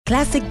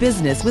Classic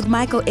Business with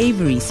Michael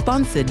Avery,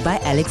 sponsored by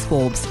Alex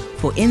Forbes,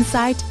 for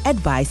insight,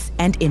 advice,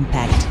 and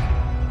impact.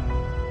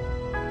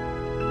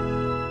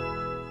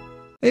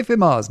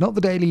 FMR's Not the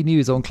Daily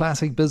News on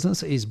Classic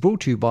Business is brought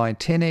to you by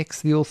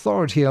 10X, the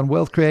authority on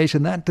wealth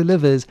creation that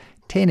delivers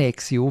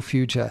 10X your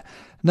future.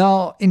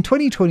 Now, in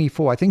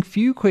 2024, I think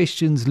few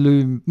questions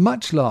loom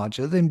much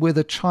larger than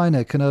whether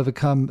China can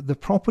overcome the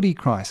property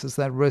crisis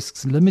that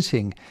risks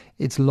limiting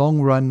its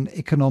long-run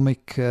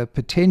economic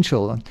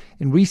potential.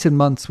 In recent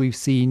months, we've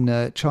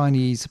seen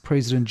Chinese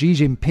President Xi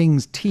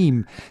Jinping's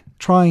team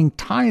trying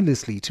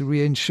tirelessly to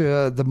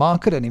reassure the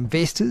market and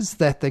investors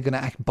that they're going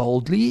to act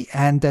boldly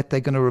and that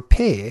they're going to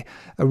repair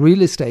a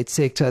real estate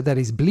sector that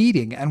is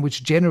bleeding and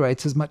which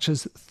generates as much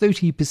as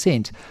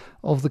 30%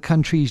 of the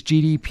country's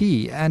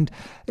GDP. And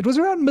it was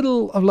around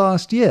middle of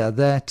last year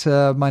that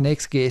my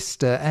next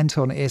guest,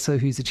 Anton Esser,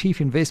 who's the Chief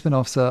Investment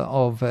Officer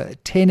of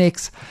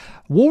 10X,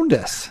 warned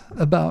us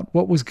about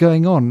what was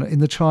going on in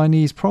the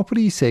Chinese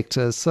property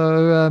sector.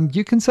 So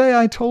you can say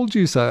I told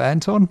you so,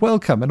 Anton.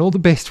 Welcome and all the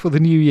best for the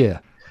new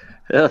year.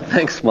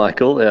 Thanks,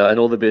 Michael, and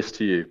all the best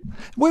to you.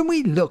 When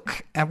we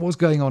look at what's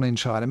going on in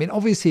China, I mean,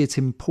 obviously it's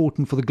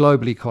important for the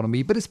global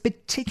economy, but it's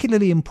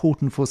particularly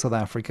important for South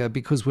Africa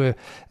because we're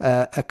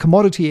a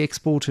commodity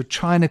exporter.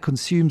 China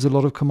consumes a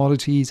lot of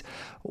commodities.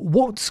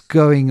 What's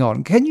going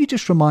on? Can you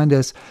just remind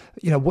us,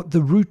 what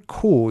the root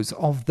cause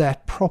of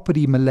that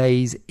property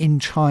malaise in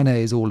China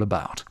is all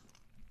about?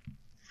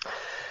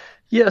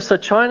 Yeah, so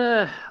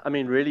China,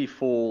 really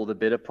for the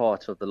better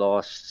part of the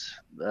last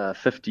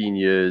 15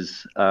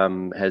 years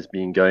has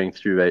been going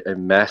through a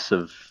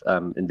massive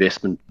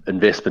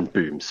investment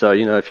boom. So,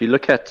 if you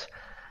look at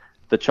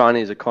the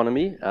Chinese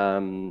economy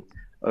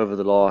over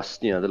the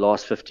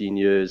last 15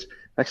 years,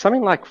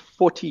 something like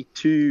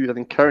 42, I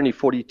think currently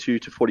 42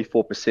 to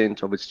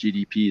 44% of its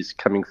GDP is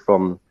coming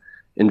from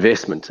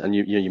investment. And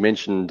you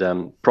mentioned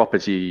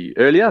property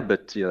earlier,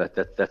 but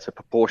that's a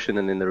proportion,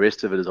 and then the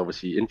rest of it is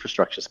obviously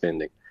infrastructure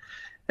spending.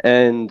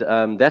 And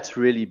that's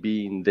really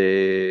been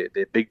their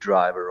big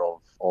driver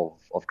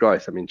of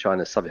growth. I mean,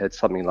 China had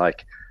something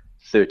like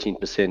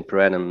 13% per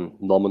annum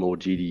nominal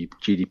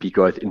GDP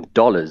growth in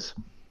dollars,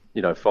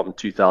 from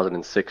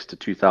 2006 to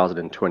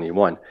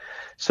 2021.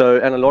 So,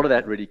 and a lot of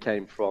that really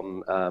came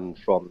from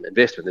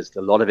investment. There's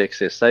a lot of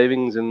excess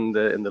savings in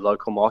the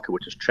local market,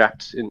 which is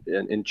trapped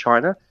in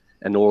China,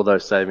 and all of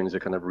those savings are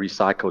kind of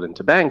recycled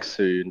into banks,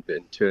 who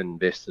in turn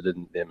invested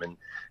in them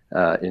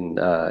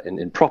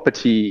in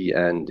property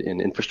and in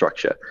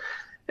infrastructure.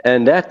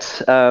 And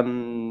that,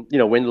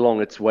 went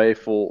along its way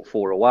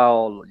for a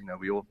while.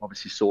 We all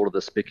obviously saw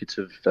the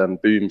speculative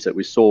booms that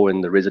we saw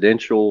in the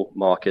residential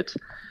market.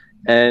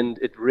 And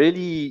it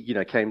really,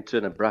 came to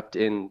an abrupt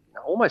end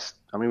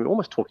we're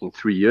almost talking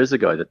 3 years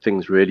ago that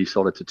things really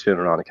started to turn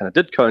around. It kind of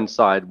did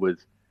coincide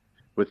with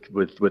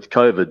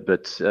COVID,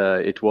 but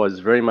it was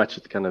very much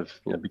at the kind of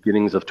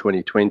beginnings of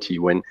 2020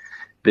 when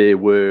there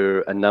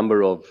were a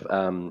number of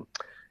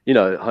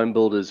home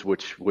builders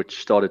which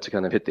started to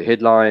kind of hit the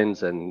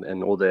headlines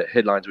and all the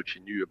headlines which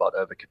you knew about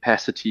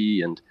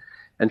overcapacity and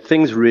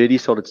things really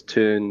started to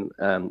turn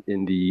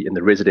in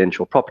the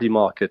residential property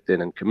market,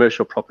 then in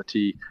commercial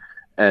property,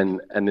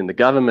 and then the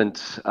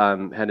government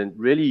hadn't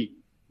really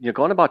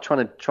gone about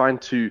trying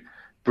to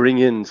bring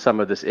in some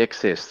of this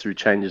excess through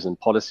changes in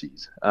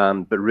policies.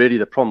 But really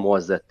the problem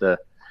was that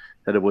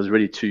it was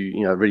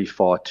really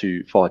far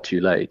too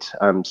late.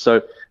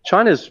 So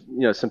China's,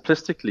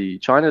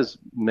 simplistically, China's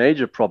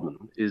major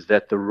problem is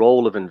that the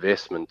role of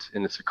investment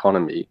in its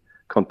economy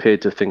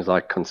compared to things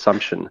like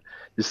consumption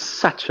is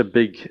such a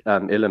big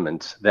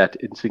element that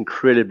it's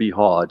incredibly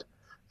hard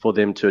for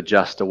them to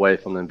adjust away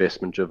from the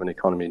investment-driven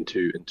economy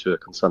into a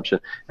consumption.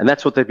 And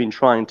that's what they've been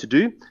trying to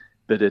do.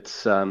 But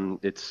it's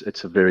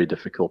a very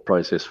difficult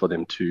process for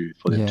them to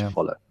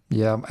follow.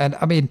 Yeah, and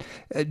I mean,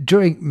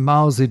 during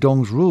Mao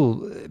Zedong's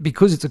rule,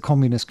 because it's a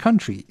communist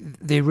country,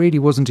 there really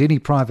wasn't any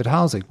private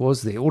housing,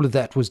 was there? All of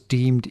that was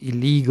deemed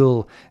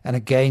illegal and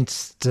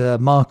against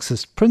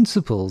Marxist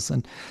principles.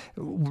 And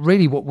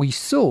really what we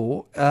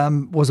saw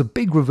was a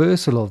big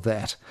reversal of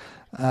that.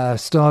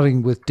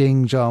 Starting with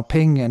Deng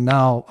Xiaoping and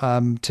now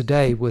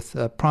today with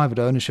private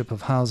ownership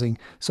of housing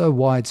so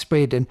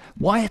widespread, and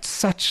why it's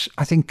such,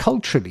 I think,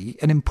 culturally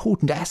an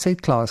important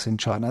asset class in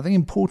China. I think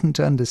important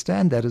to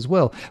understand that as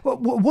well.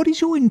 What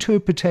is your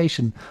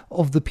interpretation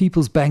of the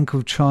People's Bank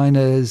of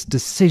China's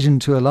decision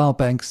to allow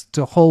banks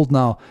to hold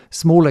now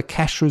smaller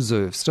cash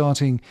reserves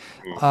starting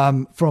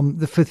from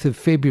the 5th of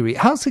February?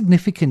 How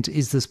significant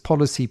is this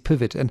policy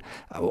pivot? And,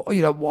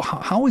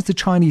 how is the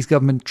Chinese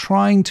government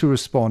trying to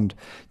respond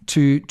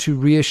to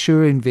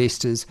reassure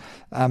investors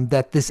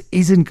that this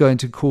isn't going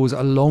to cause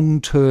a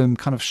long-term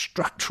kind of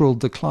structural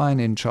decline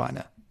in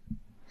China?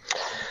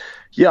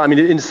 Yeah, I mean,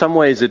 in some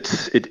ways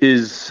it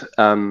is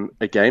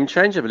a game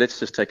changer, but let's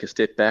just take a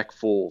step back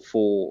for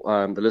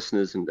the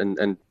listeners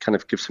and kind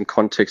of give some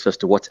context as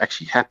to what's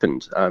actually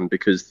happened,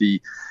 because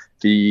the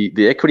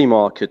equity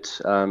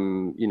market,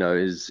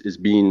 is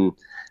been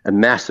a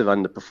massive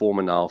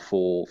underperformer now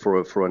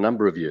for a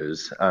number of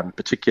years,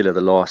 particularly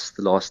the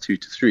last 2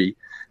 to 3.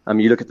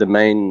 You look at the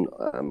main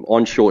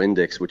onshore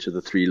index, which are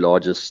the three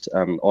largest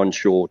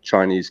onshore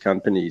Chinese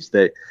companies.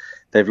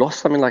 They've lost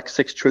something like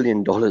 $6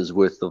 trillion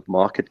worth of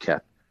market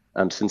cap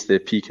since their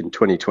peak in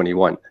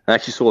 2021. I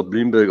actually saw a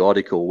Bloomberg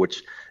article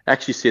which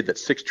actually said that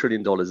 $6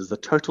 trillion is the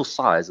total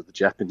size of the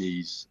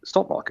Japanese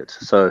stock market.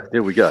 So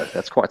there we go.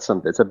 That's quite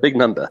something. It's a big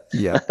number.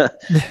 Yeah.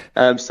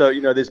 So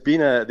there's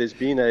been a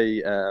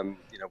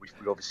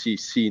we've obviously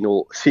seen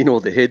all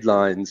the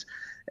headlines,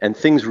 and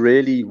things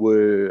really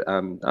were.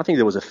 I think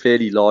there was a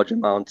fairly large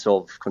amount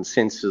of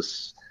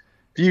consensus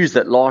views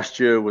that last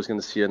year was going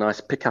to see a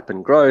nice pickup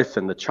in growth,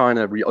 and the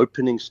China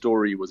reopening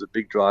story was a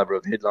big driver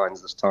of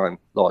headlines this time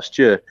last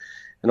year.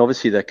 And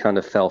obviously that kind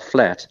of fell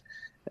flat,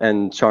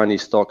 and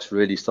Chinese stocks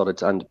really started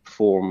to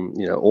underperform,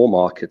 all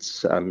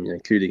markets,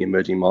 including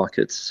emerging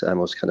markets,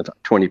 was kind of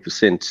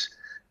 20%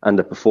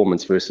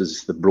 underperformance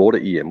versus the broader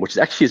EM, which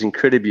actually is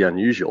incredibly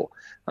unusual.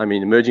 I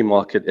mean, emerging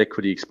market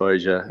equity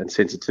exposure and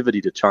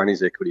sensitivity to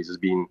Chinese equities has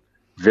been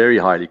very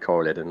highly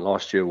correlated, and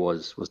last year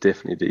was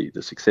definitely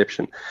this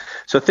exception.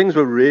 So things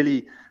were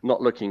really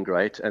not looking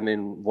great. And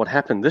then what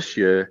happened this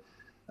year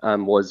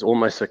was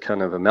almost a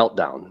kind of a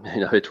meltdown.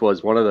 It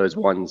was one of those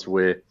ones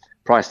where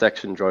price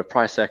action drove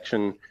price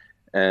action,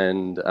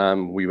 and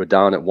we were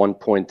down at one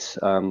point,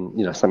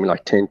 something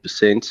like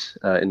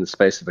 10% in the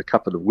space of a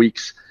couple of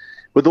weeks.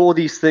 With all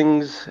these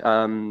things,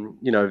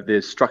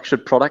 there's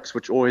structured products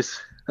which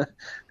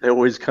they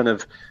always kind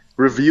of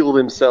reveal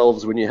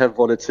themselves when you have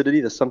volatility.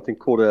 There's something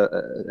called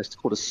it's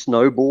called a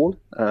snowball.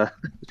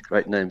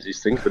 Great names,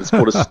 these things, but it's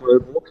called a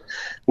snowball,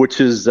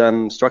 which is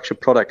structured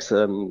products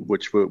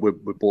which were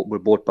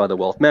bought by the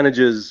wealth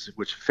managers,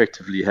 which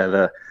effectively have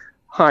a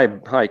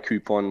high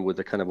coupon with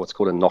a kind of what's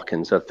called a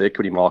knock-in. So if the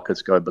equity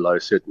markets go below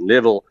a certain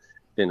level,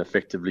 then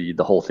effectively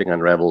the whole thing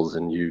unravels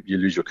and you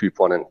lose your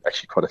coupon and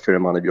actually quite a fair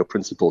amount of your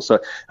principal. So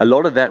a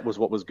lot of that was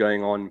what was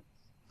going on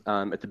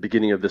at the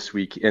beginning of this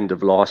week, end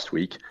of last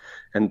week.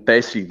 And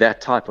basically that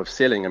type of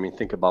selling, I mean,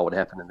 think about what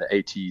happened in the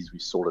 80s. We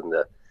saw it in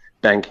the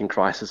banking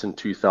crisis in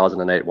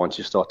 2008. Once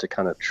you start to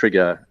kind of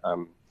trigger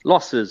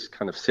losses,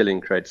 kind of selling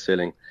creates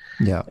selling.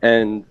 Yeah.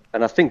 And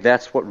I think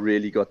that's what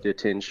really got the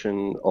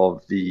attention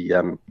of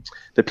the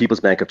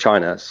People's Bank of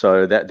China.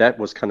 So that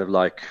was kind of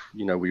like,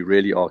 we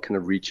really are kind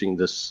of reaching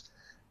this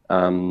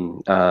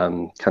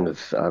meltdown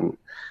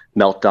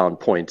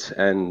point.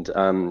 And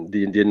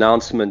the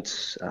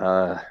announcement,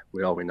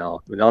 where are we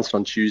now? We announced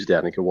on Tuesday,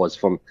 I think it was,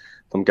 from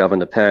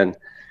Governor Pan,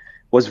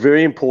 was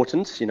very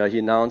important. He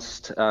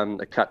announced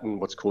a cut in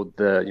what's called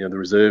the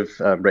reserve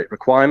rate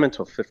requirement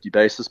of 50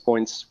 basis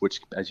points,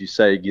 which, as you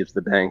say, gives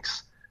the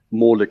banks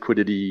more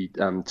liquidity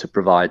to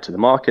provide to the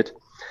market.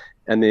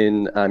 And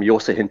then he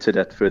also hinted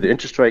at further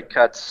interest rate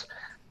cuts.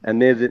 And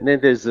then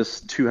there's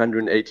this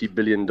 $280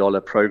 billion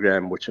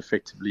program, which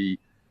effectively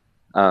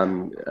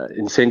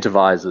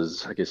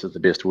incentivizes, I guess is the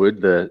best word,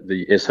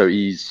 the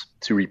SOEs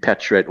to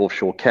repatriate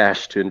offshore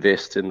cash to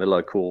invest in the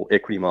local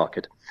equity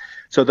market.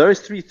 So those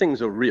three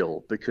things are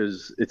real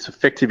because it's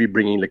effectively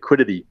bringing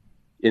liquidity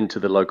into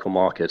the local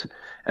market.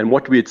 And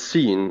what we had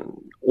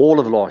seen all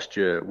of last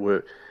year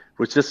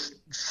was just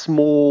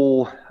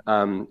small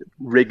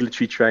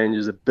regulatory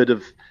changes, a bit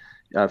of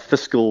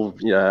fiscal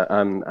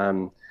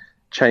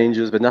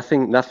changes, but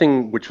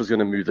nothing which was going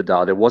to move the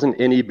dial. There wasn't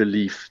any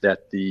belief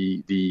that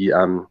the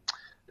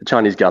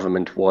Chinese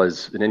government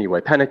was in any way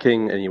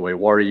panicking, in any way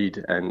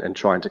worried, and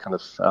trying to kind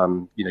of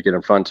get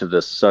in front of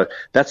this. So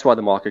that's why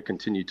the market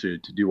continued to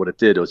do what it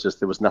did. It was just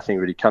there was nothing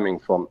really coming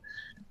from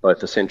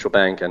both the central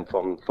bank and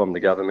from the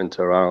government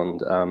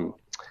around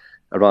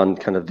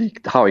kind of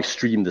how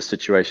extreme the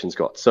situations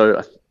got.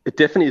 So it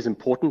definitely is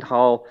important.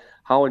 How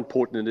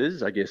important it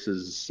is, I guess,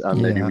 is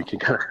maybe we can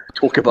kind of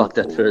talk about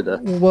that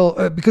further.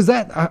 Well, because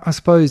that, I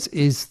suppose,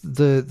 is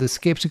the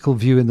skeptical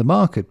view in the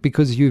market,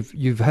 because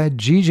you've had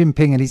Xi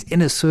Jinping and his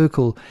inner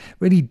circle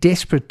really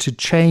desperate to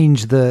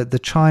change the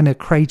China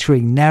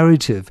cratering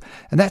narrative,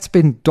 and that's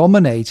been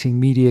dominating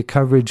media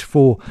coverage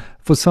for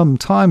some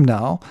time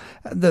now.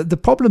 The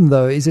problem,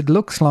 though, is it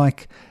looks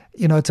like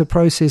it's a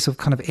process of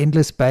kind of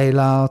endless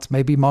bailouts,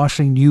 maybe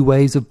marshalling new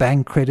ways of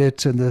bank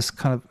credit and this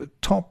kind of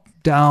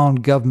top-down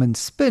government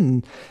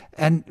spin.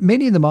 And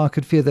many in the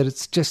market fear that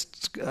it's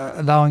just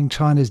allowing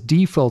China's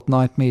default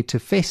nightmare to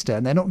fester,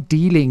 and they're not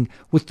dealing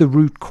with the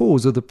root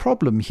cause of the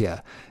problem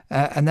here.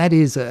 And that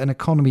is an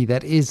economy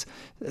that is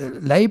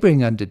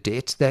laboring under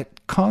debt,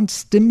 that can't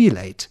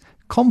stimulate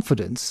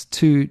confidence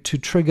to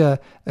trigger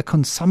a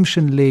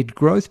consumption-led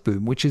growth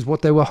boom, which is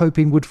what they were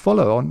hoping would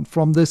follow on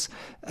from this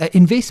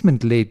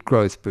investment-led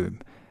growth boom.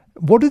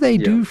 What do they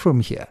do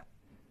from here?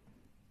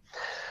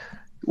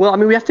 Well, I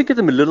mean, we have to give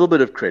them a little bit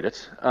of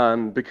credit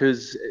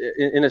because,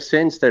 in a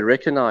sense, they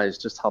recognize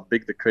just how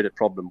big the credit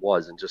problem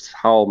was and just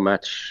how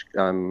much,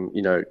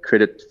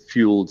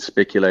 credit-fueled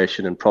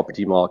speculation in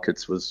property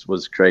markets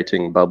was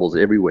creating bubbles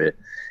everywhere.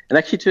 And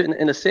actually,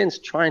 in a sense,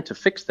 trying to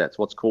fix that's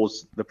what's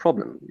caused the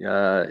problem.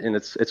 And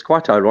it's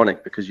quite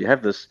ironic because you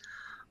have this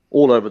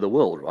all over the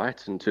world,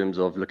 right? In terms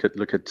of look at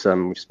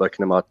we've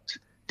spoken about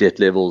debt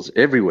levels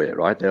everywhere,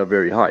 right? They are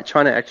very high.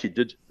 China actually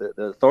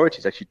the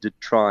authorities actually did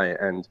try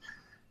and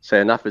say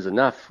enough is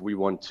enough. We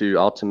want to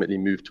ultimately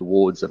move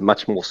towards a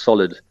much more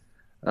solid,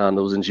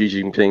 there was in Xi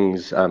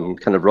Jinping's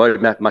kind of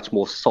roadmap, much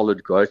more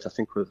solid growth. I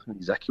think was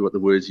exactly what the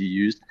words he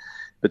used,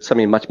 but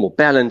something much more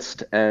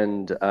balanced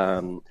and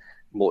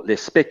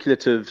less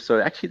speculative. So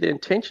actually the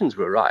intentions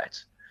were right.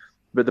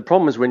 But the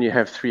problem is when you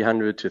have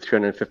 300 to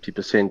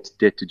 350%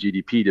 debt to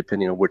GDP,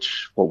 depending on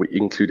what we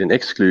include and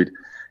exclude,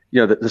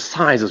 the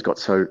size has got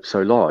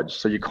so large.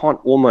 So you can't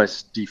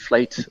almost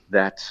deflate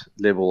that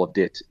level of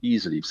debt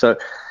easily. So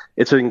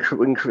it's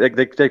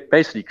they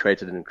basically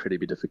created an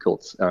incredibly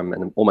difficult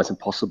and almost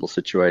impossible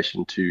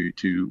situation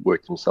to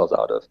work themselves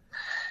out of.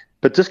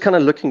 But just kind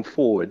of looking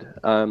forward,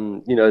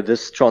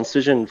 this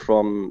transition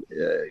from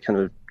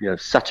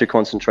such a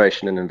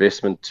concentration in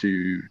investment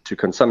to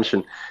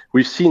consumption,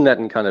 we've seen that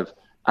in kind of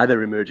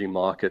other emerging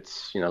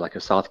markets, like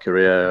a South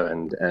Korea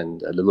and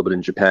a little bit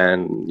in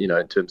Japan,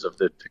 in terms of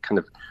the kind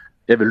of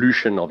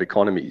evolution of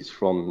economies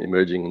from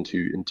emerging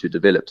into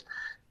developed.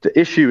 The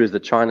issue is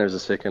that China is the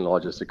second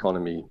largest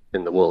economy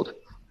in the world,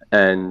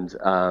 and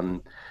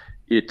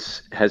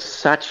it has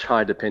such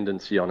high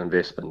dependency on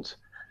investment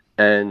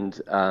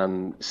and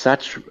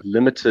such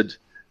limited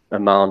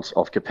amount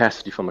of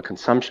capacity from a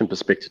consumption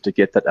perspective to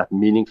get that up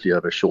meaningfully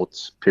over a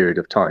short period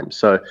of time.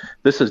 So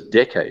this is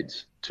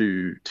decades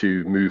to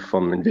move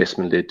from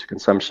investment-led to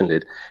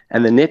consumption-led.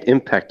 And the net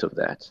impact of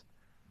that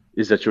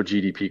is that your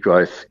GDP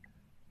growth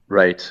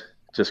rate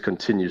just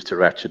continues to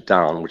ratchet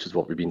down, which is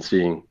what we've been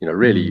seeing,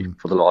 really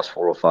for the last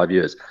 4 or 5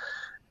 years.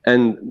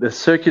 And the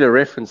circular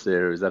reference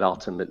there is that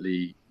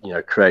ultimately,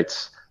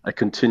 creates a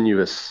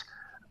continuous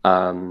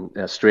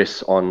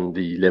stress on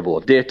the level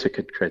of debt.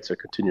 It creates a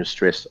continuous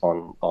stress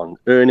on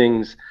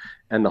earnings,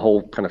 and the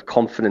whole kind of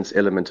confidence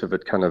element of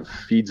it kind of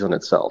feeds on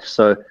itself.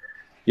 So,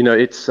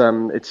 it's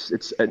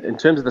in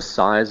terms of the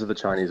size of the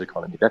Chinese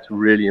economy, that's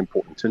really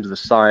important. In terms of the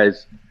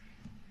size,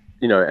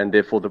 and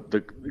therefore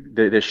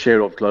their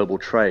share of global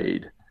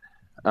trade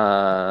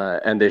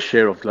and their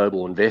share of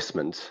global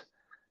investment.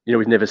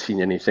 We've never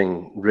seen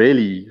anything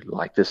really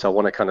like this. I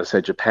want to kind of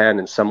say Japan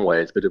in some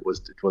ways, but it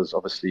was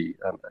obviously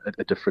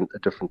a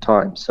different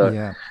time. So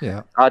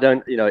yeah. I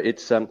don't,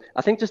 it's.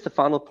 I think just the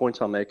final point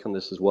I'll make on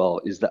this as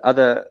well is the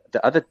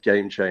other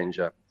game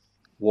changer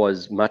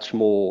was much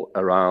more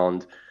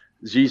around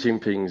Xi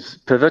Jinping's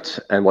pivot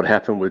and what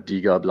happened with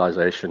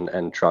deglobalization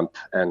and Trump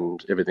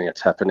and everything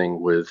that's happening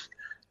with,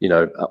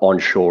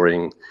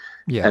 onshoring,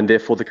 and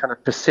therefore the kind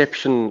of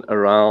perception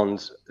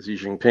around Xi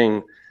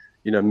Jinping,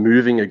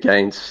 moving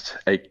against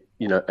a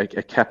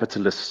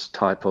capitalist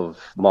type of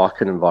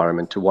market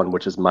environment to one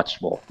which is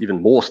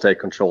even more state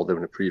controlled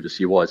than it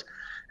previously was.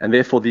 And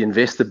therefore the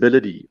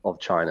investability of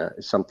China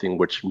is something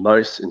which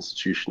most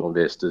institutional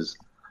investors,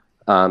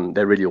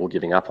 they're really all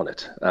giving up on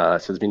it. So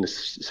there's been a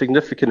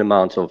significant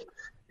amount of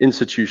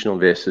institutional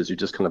investors who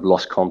just kind of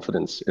lost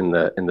confidence in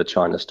the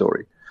China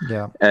story.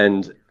 Yeah.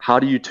 And how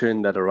do you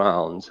turn that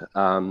around?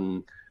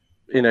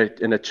 In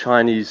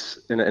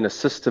a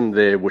system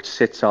there which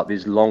sets out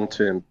these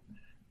long-term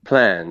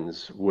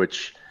plans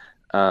which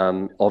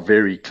are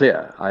very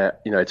clear.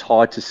 It's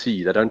hard to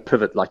see. They don't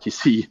pivot like you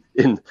see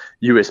in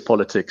US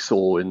politics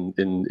or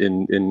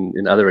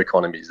in other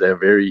economies. They're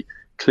very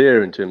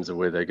clear in terms of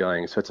where they're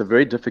going. So it's a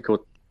very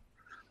difficult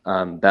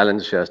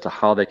balance here as to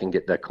how they can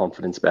get that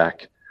confidence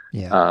back.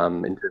 In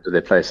terms of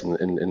their place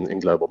in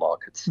global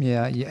markets.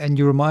 Yeah, and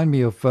you remind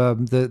me of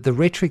the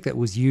rhetoric that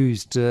was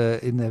used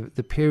in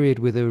the period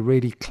where they were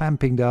really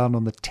clamping down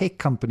on the tech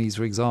companies,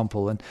 for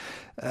example, and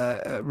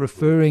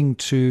referring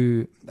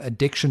to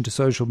addiction to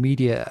social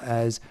media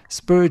as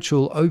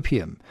spiritual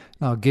opium.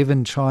 Now,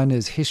 given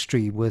China's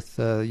history with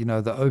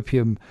the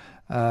opium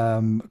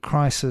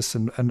crisis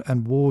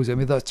and wars, I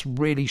mean, that's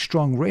really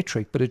strong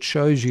rhetoric, but it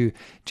shows you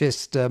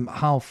just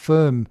how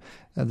firm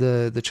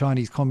the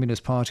Chinese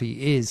Communist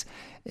Party is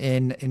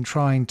in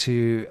trying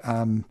to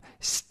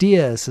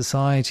steer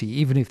society,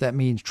 even if that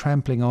means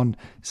trampling on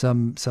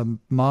some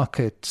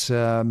market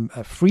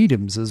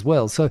freedoms as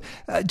well. So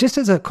just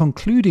as a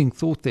concluding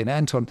thought then,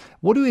 Anton,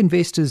 what do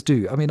investors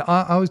do? I mean,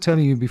 I was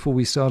telling you before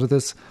we started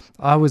this,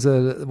 I was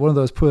one of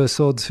those poor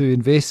sods who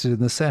invested in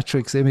the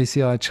Satrix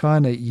MSCI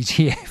China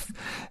ETF,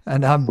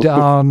 and I'm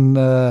down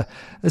a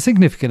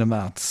significant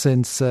amount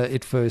since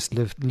it first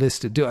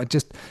listed. Do I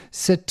just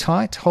sit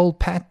tight, hold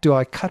pat? Do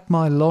I cut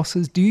my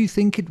losses? Do you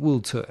think it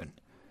will turn?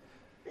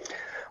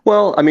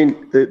 Well, I mean,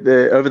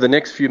 over the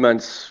next few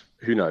months,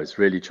 who knows?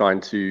 Really, trying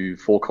to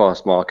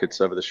forecast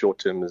markets over the short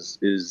term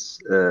is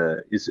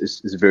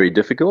very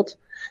difficult.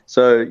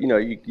 So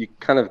you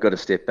kind of got to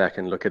step back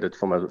and look at it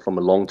from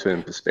a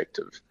long-term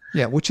perspective.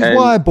 Yeah, which is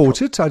why I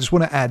bought it. I just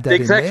want to add that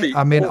exactly. in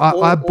there. I mean,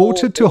 I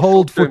bought it to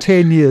hold for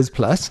 10 years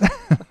plus.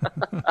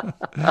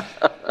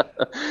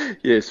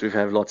 Yes, we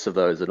have lots of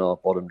those in our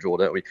bottom drawer,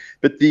 don't we?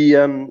 But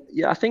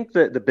I think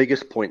that the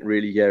biggest point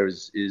really here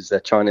is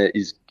that China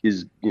is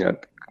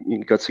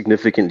got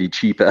significantly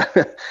cheaper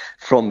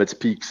from its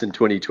peaks in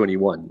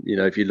 2021.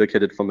 If you look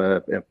at it from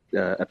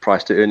a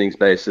price to earnings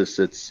basis,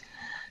 it's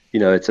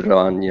it's at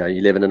around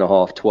 11 and a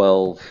half,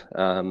 12,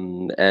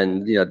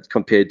 and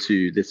compared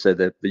to, let's say,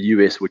 the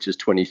US, which is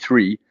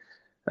 23.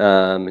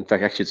 In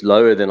fact, actually, it's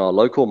lower than our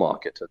local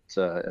market at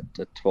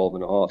 12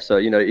 and a half. So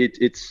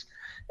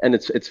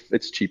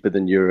it's cheaper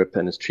than Europe,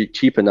 and it's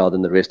cheaper now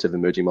than the rest of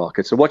emerging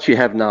markets. So what you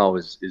have now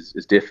is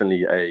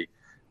definitely a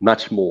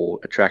much more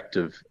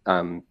attractive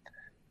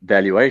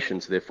valuation.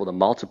 So therefore, the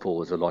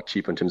multiple is a lot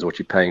cheaper in terms of what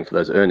you're paying for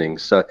those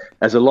earnings. So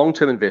as a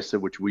long-term investor,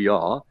 which we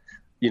are,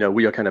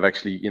 we are kind of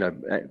actually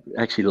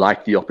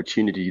like the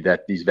opportunity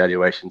that these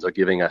valuations are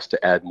giving us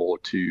to add more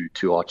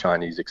to our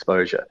Chinese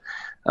exposure.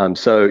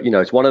 So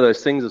it's one of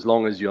those things. As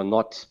long as you're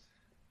not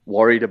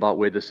worried about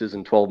where this is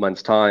in 12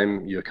 months'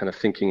 time, you're kind of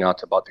thinking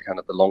out about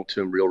the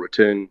long-term real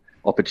return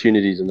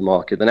opportunities in the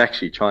market. Then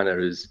actually, China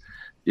is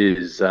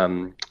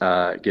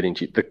getting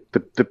cheap.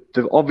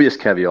 The obvious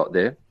caveat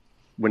there,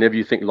 whenever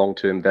you think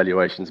long-term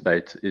valuations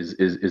bait, is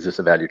this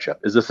a value trap?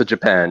 Is this a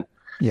Japan?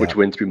 Yeah. Which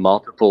went through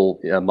multiple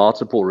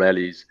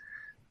rallies,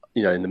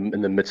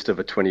 in the midst of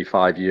a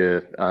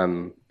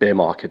 25-year bear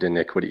market in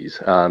equities,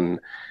 and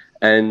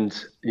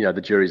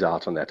the jury's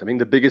out on that. I mean,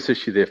 the biggest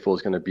issue therefore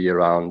is going to be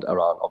around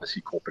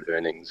obviously corporate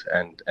earnings,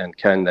 and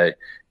can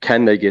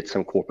they get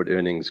some corporate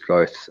earnings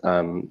growth,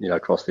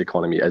 across the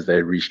economy as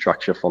they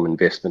restructure from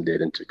investment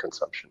led into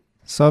consumption.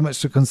 So much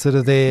to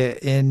consider there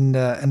in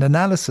an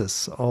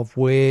analysis of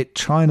where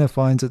China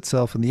finds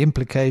itself and the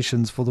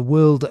implications for the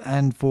world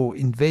and for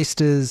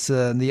investors.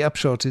 And the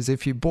upshot is,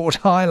 if you bought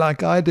high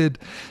like I did,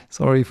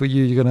 sorry for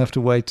you, you're going to have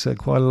to wait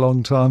quite a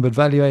long time. But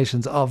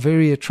valuations are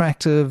very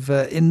attractive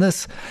in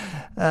this.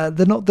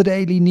 The Not the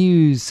Daily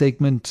News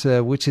segment,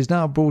 which is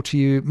now brought to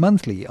you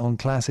monthly on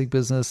Classic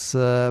Business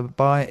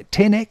by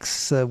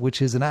 10X,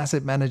 which is an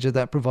asset manager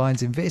that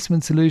provides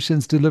investment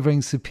solutions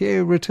delivering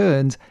superior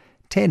returns.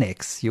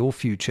 10X your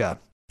future.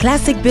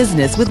 Classic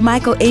Business with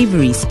Michael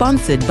Avery,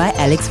 sponsored by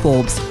Alex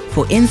Forbes,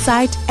 for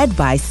insight,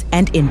 advice,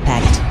 and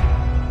impact.